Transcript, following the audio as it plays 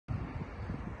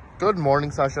Good morning,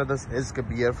 Sasha. This is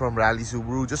Kabir from Rally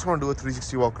Subaru. Just want to do a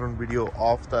 360 walk around video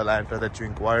of the Elantra that you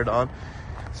inquired on.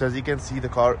 So as you can see, the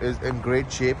car is in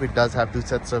great shape. It does have 2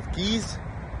 sets of keys.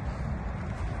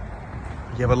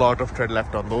 You have a lot of tread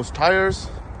left on those tires.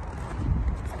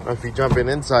 Now if we jump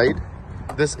inside,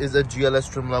 this is a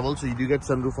GLS trim level, so you do get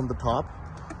sunroof on the top,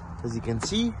 as you can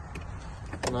see.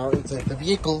 Now inside the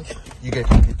vehicle, you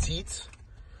get heated seats,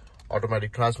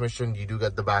 automatic transmission. You do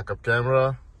get the backup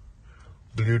camera,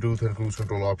 Bluetooth and cruise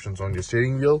control options on your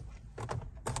steering wheel.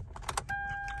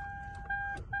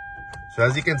 So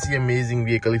as you can see, amazing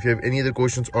vehicle. If you have any other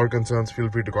questions or concerns, feel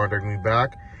free to contact me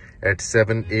back at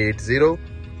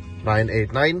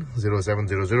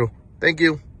 780-989-0700. Thank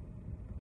you.